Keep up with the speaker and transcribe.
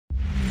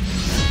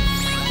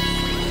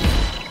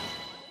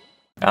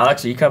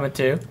Alex, are you coming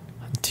too?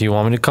 Do you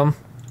want me to come?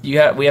 We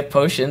have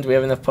potions. We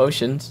have enough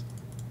potions.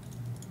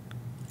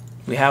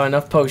 We have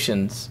enough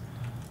potions.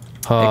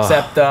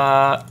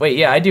 Except, wait,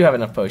 yeah, I do have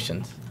enough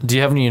potions. Do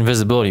you have any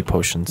invisibility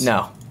potions?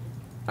 No.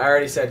 I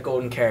already said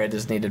golden carrot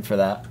is needed for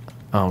that.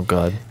 Oh,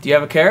 God. Do you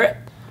have a carrot?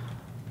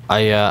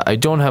 I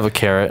don't have a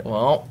carrot.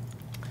 Well,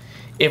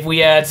 if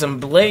we add some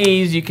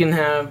blaze, you can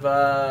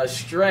have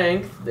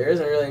strength. There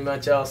isn't really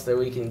much else that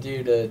we can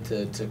do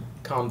to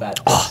combat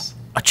this.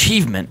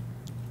 Achievement.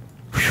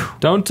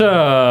 Don't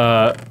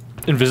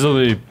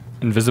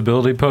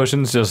invisibility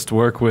potions just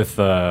work with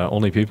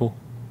only people?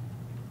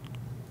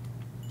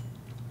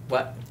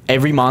 What?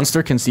 Every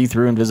monster can see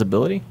through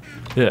invisibility?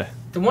 Yeah.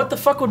 Then what the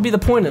fuck would be the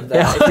point of that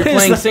Yeah, if you're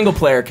playing single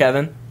player,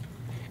 Kevin?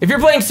 If you're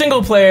playing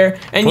single player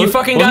and you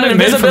fucking got an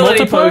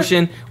invisibility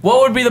potion,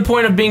 what would be the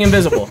point of being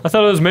invisible? I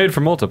thought it was made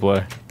for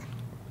multiplayer.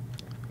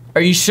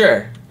 Are you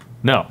sure?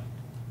 No.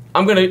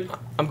 I'm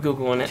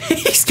Googling it.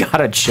 He's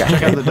gotta check.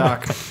 Check out the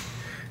doc.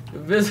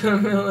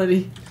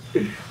 Invisibility.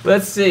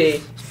 Let's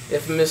see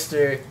if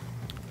Mr.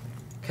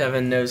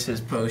 Kevin knows his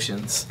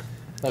potions.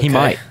 He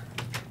might.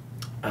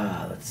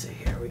 Let's see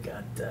here. We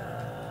got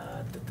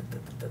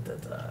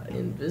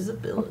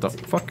invisibility. What the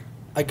fuck?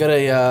 I got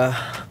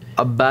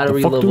a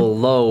battery level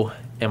low,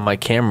 and my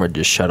camera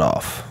just shut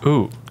off.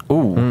 Ooh.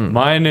 Ooh.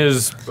 Mine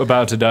is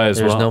about to die as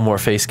There's well. no more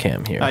face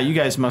cam here. You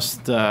guys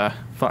must,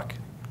 fuck.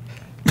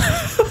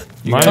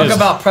 Talk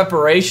about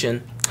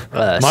preparation.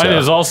 Mine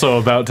is also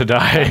about to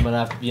die. I'm gonna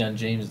have to be on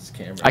James's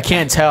camera. I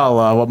can't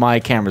tell what my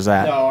camera's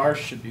at. No, ours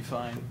should be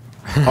fine.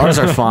 Ours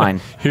are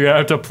fine. You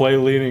have to play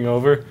leaning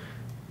over.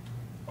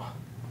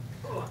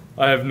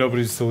 I have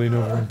nobody's to lean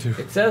over into.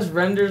 It says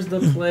renders the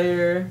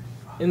player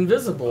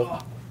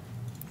invisible.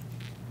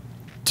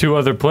 2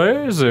 other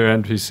players or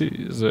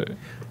NPCs? Or?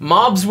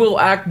 Mobs will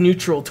act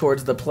neutral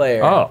towards the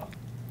player. Oh.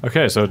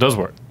 Okay, so it does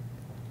work.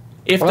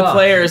 If the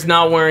player is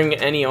not wearing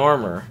any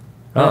armor.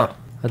 Oh,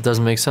 that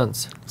doesn't make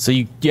sense. So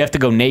you have to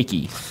go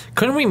naked.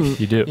 Couldn't we?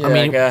 You do. Yeah,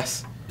 I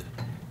guess.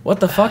 What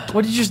the fuck?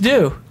 What did you just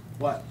do?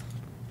 What?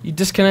 You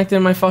disconnected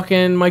my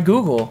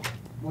Google.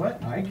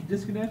 What? I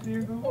disconnected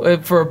your Google?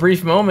 For a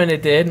brief moment,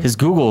 it did. His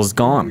Google is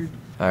gone.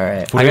 All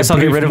right. I guess I'll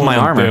get rid of my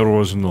armor. There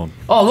was none.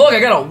 Oh, look, I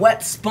got a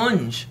wet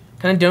sponge.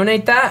 Can I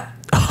donate that?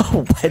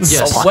 Oh, wet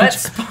Yes. sponge. A wet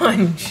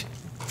sponge.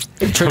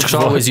 Church could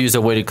always use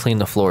a way to clean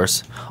the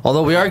floors.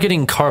 Although we are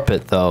getting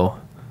carpet, though.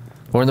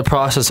 We're in the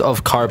process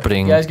of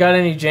carpeting. You guys got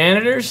any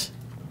janitors?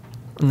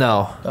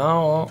 No.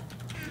 Oh, well.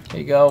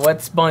 There you go.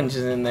 Wet sponge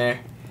is in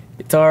there.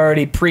 It's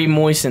already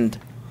pre-moistened.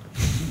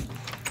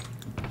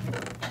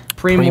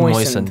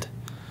 Pre-moistened.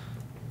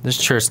 This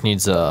church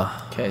needs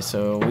Okay,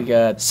 so we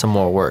got some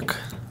more work.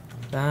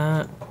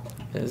 that.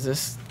 Is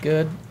this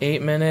good?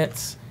 8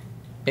 minutes.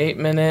 8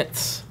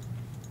 minutes.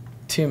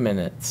 2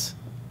 minutes.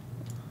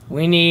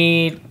 We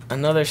need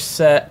another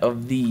set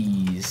of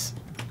these.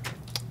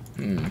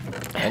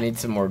 I need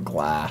some more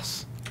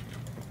glass.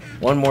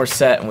 One more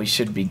set and we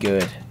should be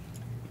good.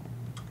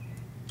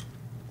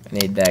 I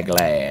need that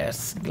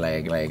glass.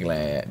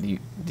 Glass.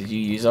 Did you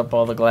use up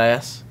all the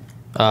glass?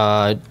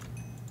 Here,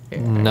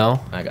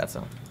 no. I got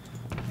some.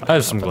 I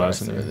have some Put the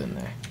glass rest in of it here. in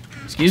there.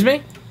 Excuse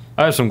me?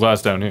 I have some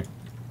glass down here.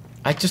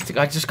 I just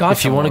got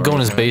If you want to go in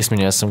his already. basement,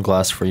 he has some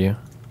glass for you.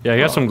 Yeah, I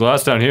got some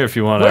glass down here if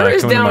you want to. Where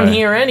is down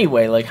here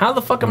anyway? Like, how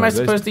the fuck am I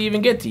basement. supposed to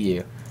even get to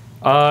you?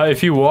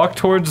 If you walk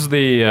towards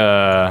the,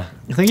 I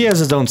think he has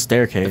his own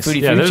staircase.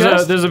 Foodie yeah, food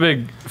chest? there's a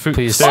big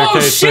Please. staircase Oh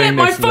shit! thing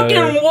My next to that.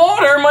 fucking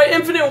water, my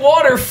infinite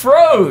water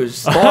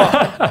froze.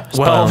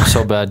 Well, I'm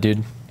so bad, dude.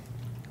 You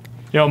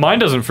know, mine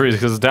doesn't freeze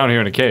because it's down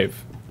here in a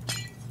cave.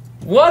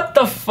 What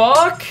the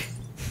fuck?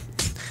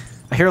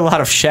 I hear a lot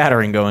of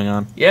shattering going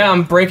on. Yeah,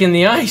 I'm breaking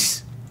the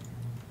ice.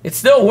 It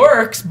still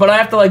works, but I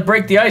have to like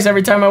break the ice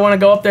every time I want to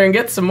go up there and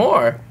get some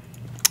more.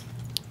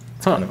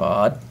 It's kind of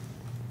odd.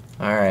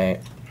 All right.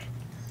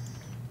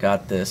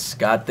 Got this.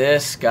 Got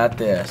this. Got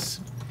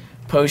this.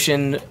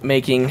 Potion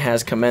making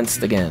has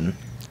commenced again.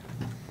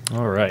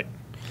 All right.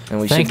 And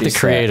we Thank should be the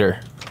creator.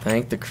 set.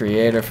 Thank the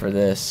creator for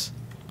this.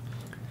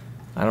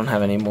 I don't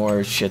have any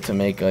more shit to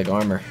make like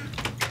armor.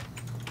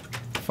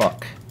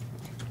 Fuck.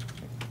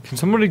 Can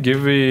somebody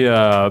give me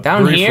a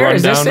Down brief here?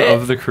 Is this rundown it?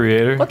 of the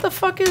creator? What the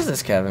fuck is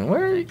this, Kevin?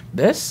 Where are you?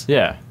 This?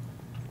 Yeah.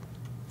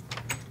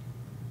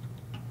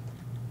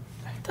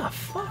 What the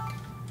fuck?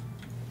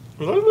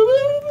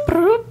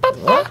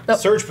 What? The,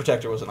 Surge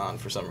protector wasn't on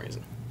for some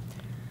reason.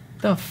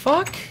 the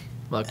fuck?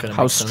 Not gonna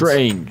How make sense.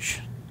 strange.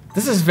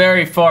 This is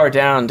very far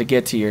down to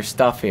get to your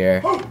stuff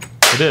here.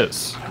 It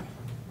is.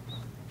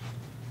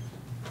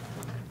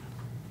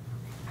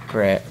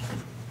 Great.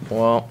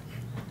 Well,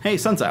 Hey,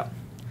 sun's out.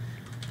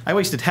 I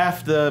wasted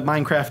half the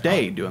Minecraft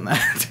day doing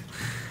that.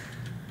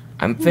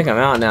 I think I'm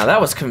out now. That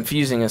was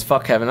confusing as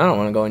fuck, Kevin. I don't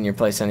want to go in your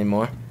place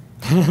anymore.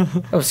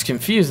 That was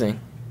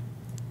confusing.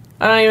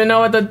 I don't even know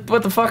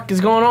what the fuck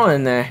is going on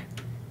in there.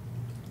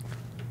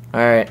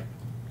 Alright.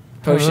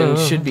 Potion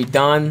should be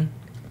done.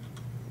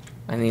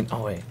 I need...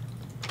 Oh, wait.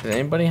 Did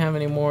anybody have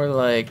any more,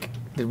 like...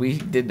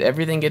 Did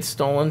everything get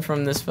stolen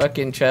from this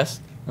fucking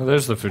chest? Oh,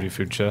 there's the foodie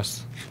food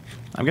chest.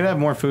 I'm gonna have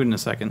more food in a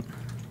second.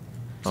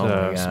 Oh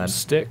my Some God.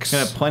 sticks. I'm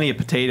gonna have plenty of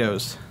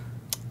potatoes.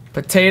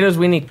 Potatoes,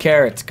 we need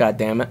carrots, god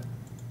damn it.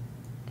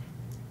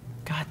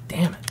 God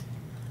damn it.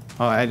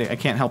 Oh, I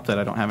can't help that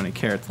I don't have any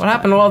carrots. What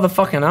happened to all the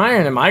fucking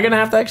iron? Am I gonna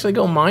have to actually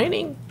go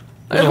mining?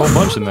 There's a whole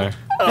bunch in there.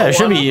 Yeah,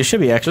 it should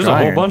be extra There's a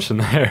whole iron. bunch in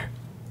there.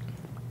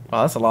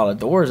 Wow, that's a lot of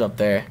doors up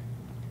there.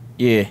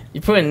 Yeah.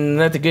 You're putting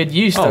that to good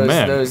use. Oh,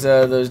 those,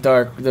 man.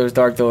 those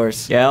dark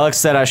doors. Yeah, Alex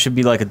said I should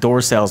be like a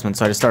door salesman,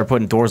 so I just started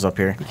putting doors up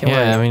here.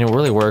 Yeah, I mean, it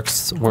really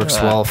works at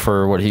well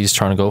for what he's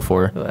trying to go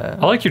for.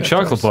 I like your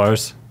chocolate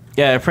bars.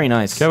 Yeah, they're pretty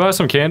nice. Can I buy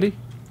some candy?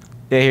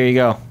 Yeah, here you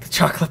go. The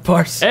chocolate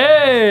bars.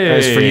 Hey!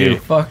 That's for you.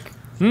 Fuck.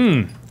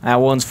 That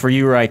one's for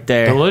you right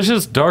there.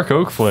 Delicious dark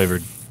oak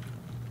flavored.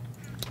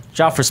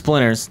 Shot for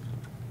splinters.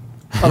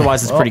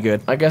 Otherwise, it's Well, pretty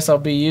good. I guess I'll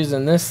be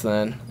using this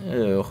then.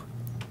 Ew.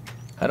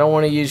 I don't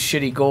want to use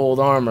shitty gold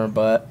armor,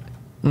 but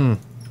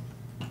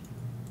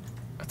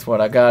that's what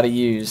I gotta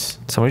use.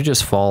 Somebody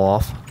just fall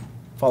off.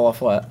 Fall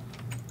off what?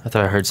 I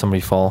thought I heard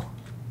somebody fall.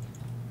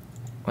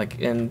 Like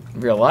in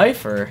real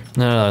life, or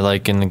No,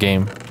 like in the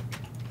game.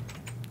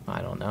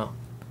 I don't know.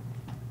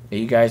 Are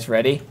you guys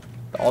ready?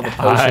 All the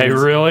potions. I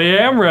really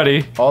am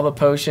ready. All the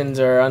potions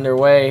are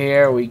underway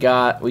here. We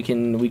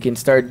can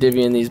start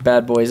divvying these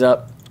bad boys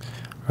up.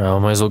 Well,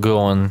 might as well go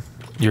on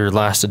your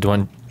last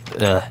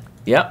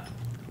Yep.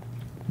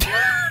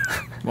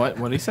 What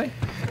did he say?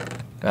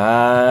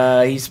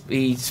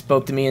 He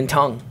spoke to me in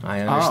tongue.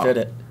 I understood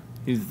it.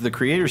 The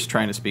creator's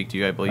trying to speak to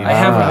you, I believe. I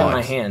have him in my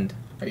Alex. hand.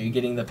 Are you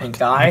getting the pink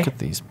dye? Look at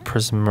these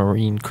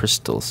prismarine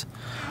crystals.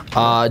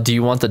 Do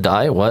you want the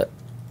dye? What?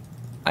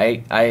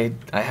 I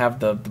have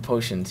the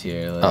potions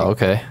here. Like, Oh,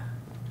 okay.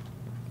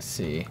 Let's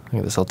see. Look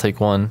at this. I'll take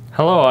one.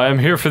 Hello, I am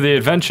here for the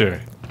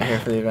adventure. Here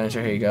for the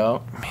adventure. Here you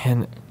go.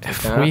 Man,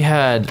 if Yeah. we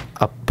had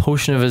a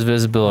potion of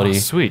invisibility, Oh,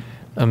 sweet.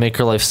 it'd make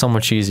our life so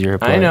much easier.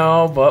 But I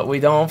know, but we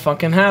don't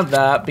fucking have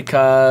that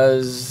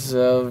because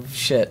of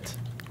shit.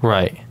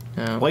 Right.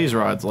 Yeah. Blaze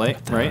rods,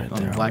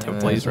 right? Lack of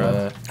blaze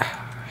rods.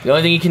 The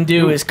only thing you can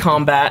do is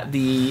combat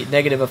the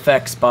negative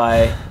effects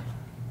by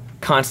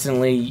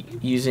constantly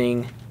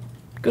using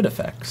good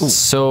effects.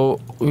 So,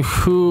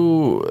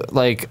 who,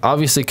 like,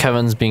 obviously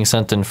Kevin's being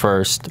sent in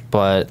first,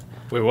 but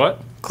Wait,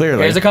 what? Clearly.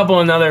 There's a couple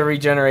another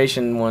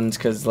regeneration ones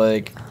because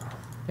like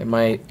it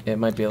might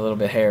be a little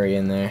bit hairy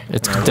in there.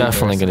 it's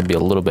definitely going to be a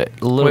little bit.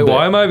 Wait,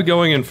 why am I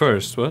going in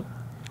first? What?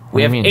 We do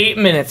you have mean? 8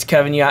 minutes,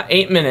 Kevin. You got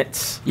 8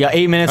 minutes. Yeah,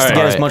 8 minutes to Alright.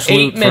 get as Alright. much 8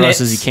 loot for us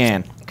minutes. as you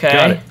can. Okay.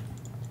 Got it.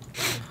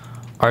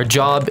 Our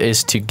job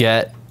is to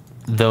get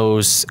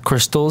those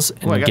crystals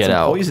and Oh, I got get some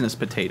out. poisonous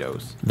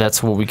potatoes.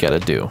 That's what we got to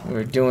do.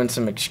 We're doing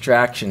some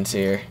extractions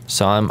here.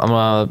 So I'm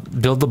gonna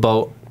build the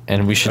boat,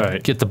 and we should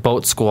Alright. get the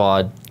boat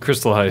squad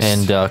Crystal heist.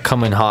 and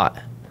come in hot.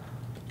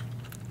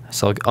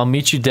 So I'll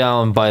meet you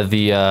down by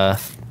the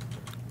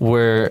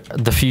where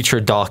the future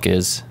dock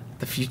is.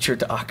 The future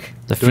dock.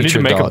 The do we need future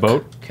to make dock. a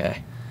boat?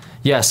 Okay.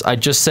 Yes, I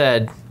just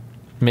said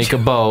make a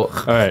boat,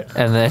 All right.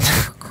 and then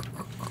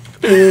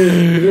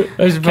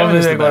I should probably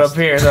is the take one best. up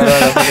here so I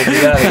don't have to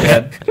do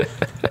that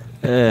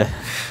again.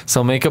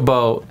 so make a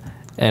boat,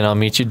 and I'll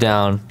meet you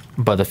down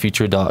by the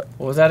future dock.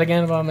 What was that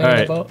again about All making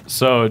right. a boat?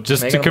 So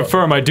just Make to a boat.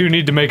 confirm, I do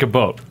need to make a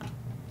boat.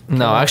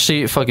 No,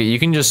 actually, fuck it. You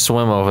can just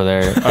swim over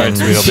there. All right, and-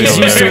 sweet. I'll be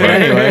over Just do it there.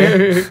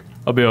 anyway.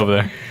 I'll be over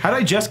there. How did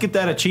I just get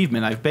that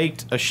achievement? I've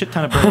baked a shit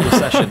ton of bread this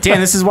session. Dan,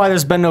 this is why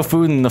there's been no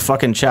food in the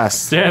fucking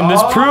chest. Dan,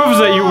 this proves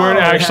that you weren't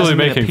Oh, it actually hasn't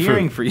been making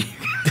appearing food. for you.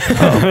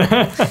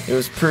 It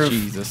was proof.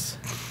 Jesus.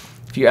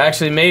 If you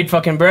actually made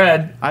fucking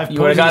bread, I have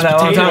you would have got poisonous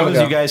that a long time potatoes.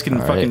 ago. You guys can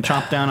fucking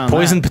chomp down on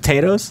Poisoned that.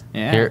 potatoes?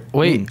 Yeah. Here,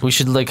 wait. We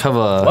should like have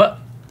a What?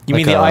 You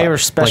mean like the a-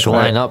 Irish special?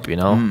 like line up, you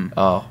know,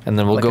 Oh. and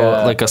then we'll Like go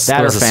a- like a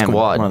That or as a famine,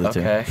 squad. one of the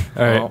two. Okay.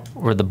 All right. Well,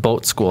 We're the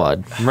boat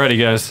squad. I'm ready,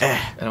 guys. I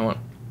don't want.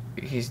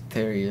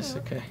 There he is.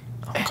 Okay.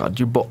 Oh god,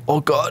 your boat. Oh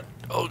god.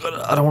 Oh god.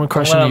 I don't want to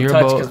crash Don't let into him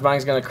your touch boat. because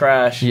mine's gonna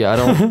crash. Yeah, I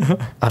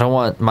don't. I don't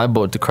want my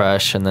boat to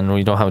crash, and then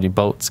we don't have any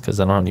boats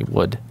because I don't have any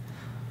wood.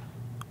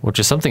 Which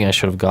is something I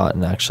should have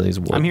gotten actually. Is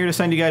wood. I'm here to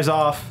send you guys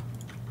off.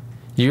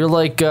 You're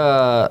like,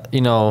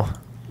 you know,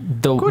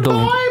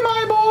 Goodbye,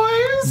 my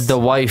boys. the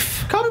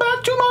wife. Come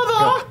back to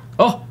mother.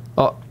 Oh,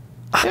 Oh,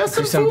 There's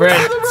there's some food bread,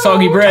 on the road.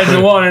 soggy bread in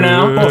the water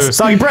now. Oh,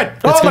 soggy bread.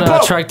 it's Oh, my gonna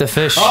boat. attract the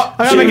fish. I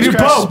gotta make a new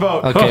Crashed his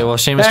boat. Okay, well,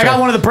 Seamus. Hey, I got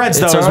one of the breads,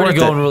 though. It's It was already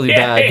worth going it. really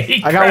bad.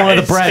 I got one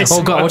of the breads.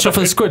 Oh god, watch out for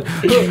the squid.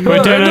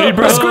 Wait, Dan, I need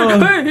bread.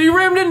 Squid! Hey, he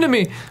rammed into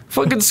me.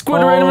 Fucking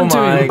squid Oh ran into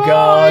my me.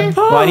 god.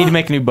 Well, I need to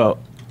make a new boat.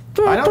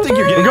 I don't think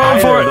you're getting going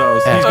either for of it.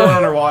 those. He's going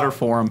underwater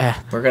for him.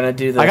 We're gonna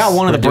do this. I got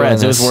one of the We're doing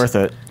breads. It was this. worth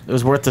it. It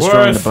was worth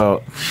destroying the Worth.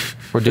 boat.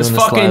 We're doing This this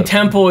fucking live.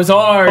 temple is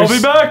ours. I'll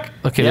be back.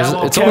 Okay, Yeah, there's-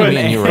 well, it's only me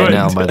and you right Kevin,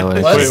 now, by the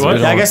way. What? Wait, what?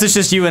 Yeah, I guess it's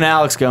just you and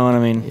Alex going. I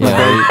mean, Yeah.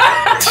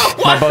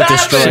 my boat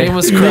destroyed.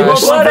 Seamus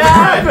crashed. What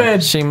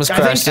happened? Seamus I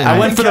think- crashed in. I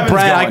went for the Kevin's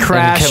bread. I going.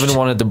 crashed. And Kevin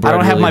wanted the bread I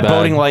don't have really my bad.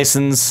 boating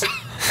license.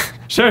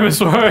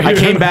 Seamus, where are you? I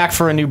came back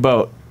for a new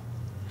boat.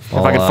 If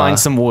I could Well, find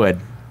some wood.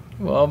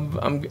 Well,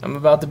 I'm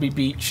about to be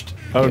beached.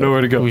 I don't know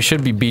where to go. We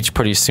should be beached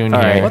pretty soon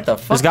All here. right. What the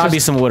fuck There's got to be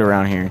just- some wood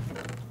around here.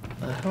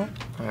 All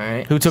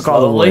right. Who took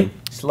all the wood?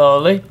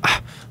 Slowly.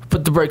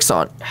 Put the brakes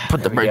on.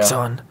 Put the There we brakes go.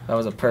 on. That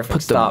was a perfect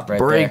Put stop the right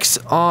brakes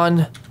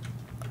on.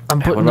 I'm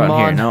What putting them about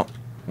here? on. No. there.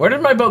 Where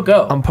did my boat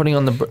go? I'm putting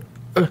on the.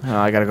 Oh,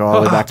 I gotta go all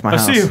the way back to my I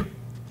house. see you.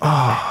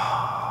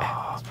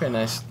 It's pretty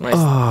nice.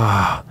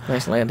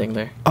 Nice landing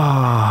there.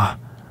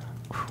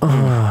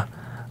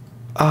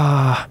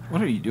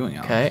 What are you doing,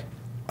 Alex? Okay.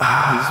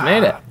 You just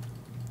made it.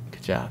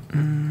 Good job.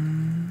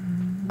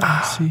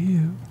 I see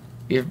you.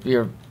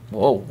 You're.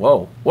 Whoa,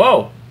 whoa, whoa,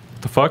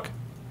 What the fuck?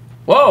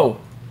 whoa.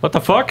 What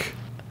the fuck?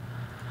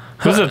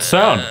 What does that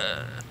sound?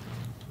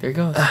 There he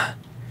goes.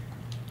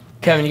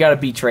 Kevin, you got a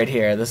beach right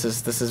here. This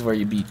is where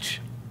you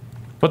beach.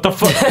 What the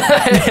fuck?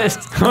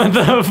 What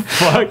the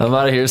fuck? I'm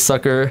out of here,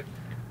 sucker.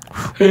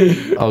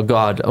 Oh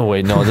God. Oh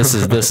wait, no. This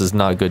is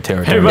not good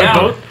territory. Hey, my Now,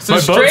 boat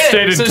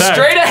stayed intact.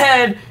 straight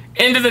ahead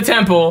into the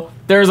temple.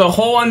 There's a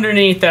hole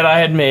underneath that I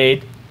had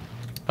made.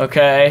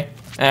 Okay,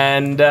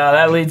 and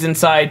that leads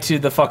inside to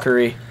the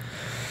fuckery.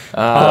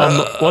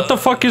 What the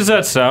fuck is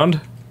that sound?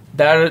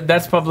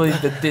 That's probably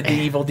the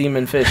evil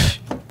demon fish.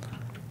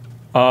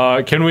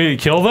 Can we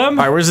kill them?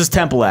 All right, where's this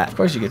temple at? Of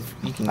course you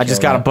can. I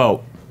just kill got a that.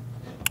 boat.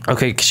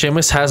 Okay,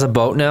 Seamus has a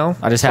boat now.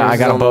 I got on a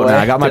the boat way. now.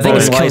 I got my I think boat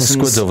it's killing license.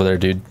 squids over there,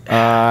 dude.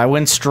 I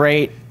went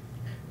straight.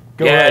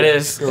 Yeah, it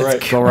is. Go right.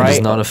 Go I'm just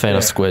right. not a fan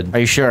of squid. Are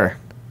you sure?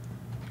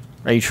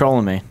 Are you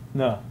trolling me?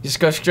 No. Just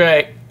go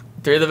straight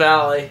through the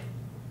valley.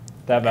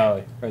 That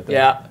valley. Right there.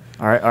 Yeah.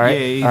 All right, all right,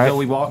 Yay, all right. though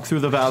we walk through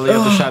the valley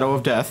of the shadow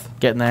of death.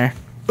 Getting there.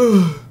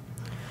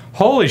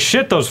 Holy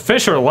shit, those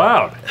fish are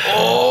loud.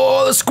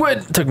 Oh, the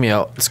squid took me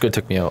out. The squid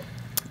took me out.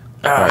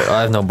 All right,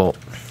 I have no boat.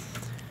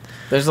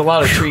 There's a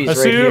lot of trees I right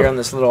see you. here on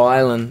this little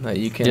island that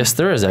you can. Yes,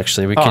 there is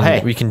actually. We Oh, can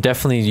hey. we can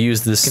definitely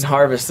use can this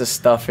harvest this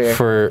stuff here.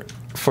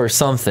 for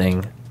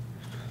something.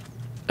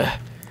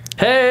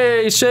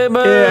 Hey,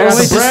 Seamus! Yeah, I got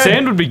The the bread.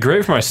 sand would be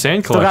great for my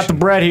sand Still got the collection.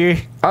 bread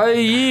here.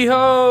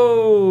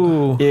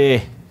 Aye-ho!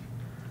 Yeah.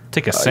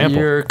 Take a sample.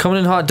 You're coming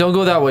in hot. Don't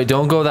go that way.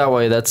 Don't go that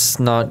way. That's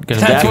not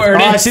gonna. That's be where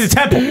it Oh, I is. see the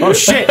temple. Oh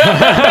shit.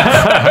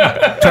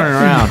 Turning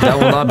around. That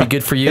will not be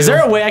good for you. Is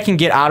there a way I can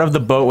get out of the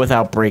boat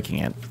without breaking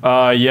it?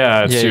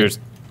 Yeah, it's Yeah, your...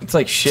 It's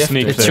like shift.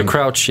 Sneak It's thing. your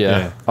crouch, yeah.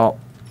 Yeah. Oh,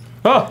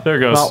 Oh, there it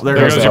goes. well, there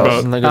there goes goes the your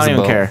boat. boat. There I goes don't the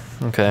even boat. care.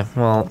 Okay,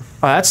 well.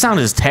 Oh, that sound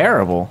is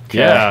terrible.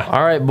 Yeah.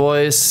 All right,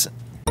 boys.